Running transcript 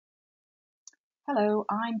Hello,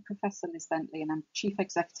 I'm Professor Liz Bentley and I'm Chief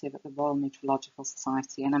Executive at the Royal Meteorological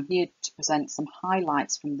Society, and I'm here to present some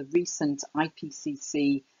highlights from the recent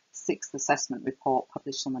IPCC 6th Assessment Report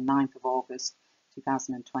published on the 9th of August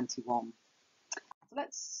 2021. So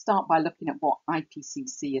let's start by looking at what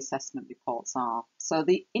IPCC assessment reports are. So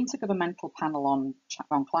the Intergovernmental Panel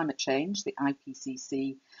on Climate Change, the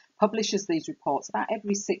IPCC, publishes these reports about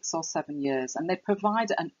every 6 or 7 years, and they provide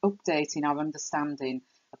an update in our understanding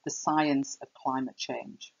of the science of climate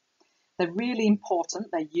change. They're really important.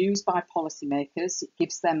 They're used by policymakers. It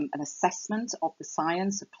gives them an assessment of the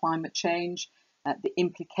science of climate change, the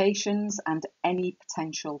implications, and any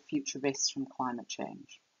potential future risks from climate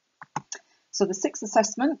change. So the 6th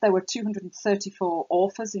assessment, there were 234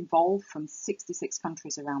 authors involved from 66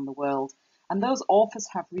 countries around the world, and those authors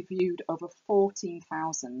have reviewed over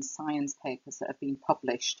 14,000 science papers that have been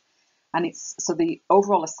published. And so the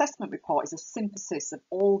overall assessment report is a synthesis of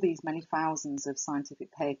all these many thousands of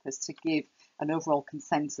scientific papers to give an overall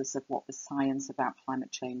consensus of what the science about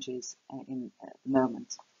climate change is at the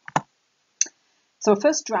moment. So a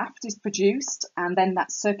first draft is produced, and then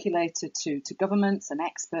that's circulated to governments and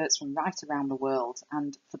experts from right around the world.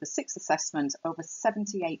 And for the 6th assessment, over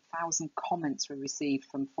 78,000 comments were received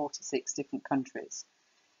from 46 different countries.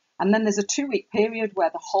 And then there's a 2-week period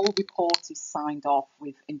where the whole report is signed off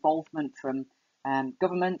with involvement from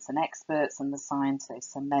governments and experts and the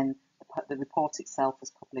scientists. And then the report itself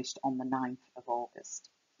was published on the 9th of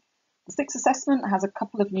August. The 6th assessment has a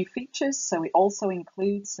couple of new features. So it also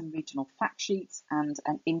includes some regional fact sheets and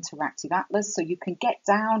an interactive atlas. So you can get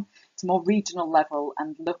down to more regional level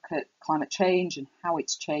and look at climate change and how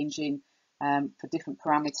it's changing for different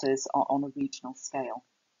parameters on a regional scale.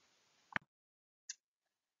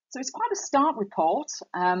 So it's quite a stark report.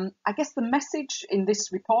 I guess the message in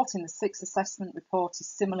this report, in the 6th assessment report, is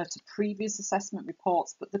similar to previous assessment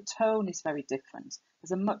reports, but the tone is very different.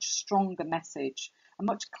 There's a much stronger message, a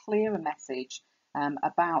much clearer message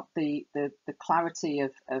about the clarity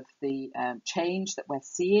of the change that we're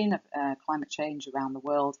seeing, of climate change around the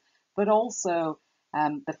world, but also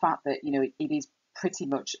the fact that it is pretty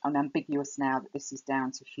much unambiguous now that this is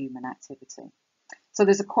down to human activity. So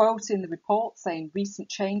there's a quote in the report saying recent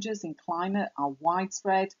changes in climate are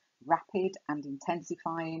widespread, rapid and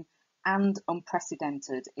intensifying, and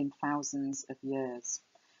unprecedented in thousands of years.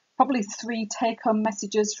 Probably 3 take-home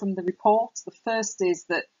messages from the report. The first is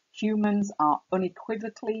that humans are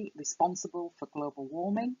unequivocally responsible for global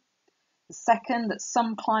warming. The second, that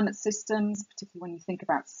some climate systems, particularly when you think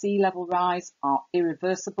about sea level rise, are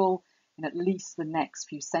irreversible in at least the next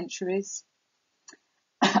few centuries.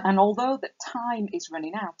 And although that time is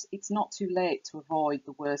running out, it's not too late to avoid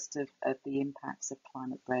the worst of the impacts of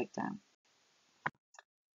climate breakdown.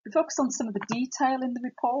 We focus on some of the detail in the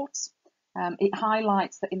report. It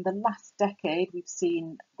highlights that in the last decade,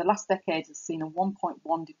 has seen a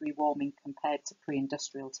 1.1 degree warming compared to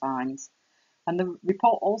pre-industrial times. And the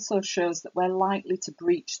report also shows that we're likely to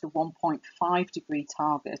breach the 1.5 degree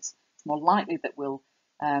target. It's more likely that we'll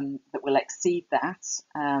exceed that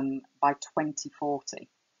by 2040.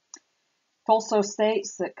 It also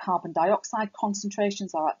states that carbon dioxide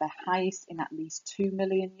concentrations are at their highest in at least 2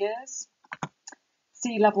 million years.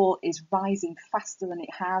 Sea level is rising faster than it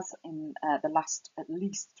has in the last at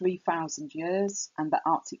least 3,000 years, and the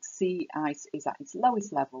Arctic sea ice is at its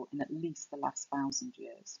lowest level in at least the last 1,000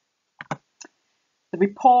 years. The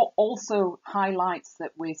report also highlights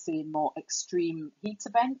that we're seeing more extreme heat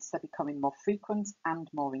events. They're becoming more frequent and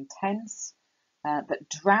more intense, that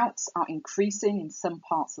droughts are increasing in some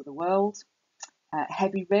parts of the world.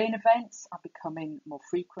 Heavy rain events are becoming more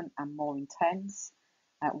frequent and more intense.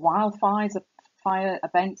 Fire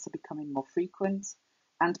events are becoming more frequent,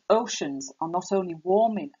 and oceans are not only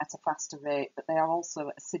warming at a faster rate, but they are also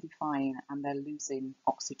acidifying and they're losing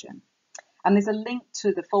oxygen. And there's a link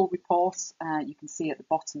to the full report you can see at the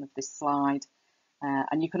bottom of this slide,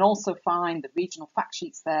 and you can also find the regional fact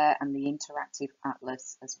sheets there and the interactive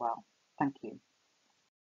atlas as well. Thank you.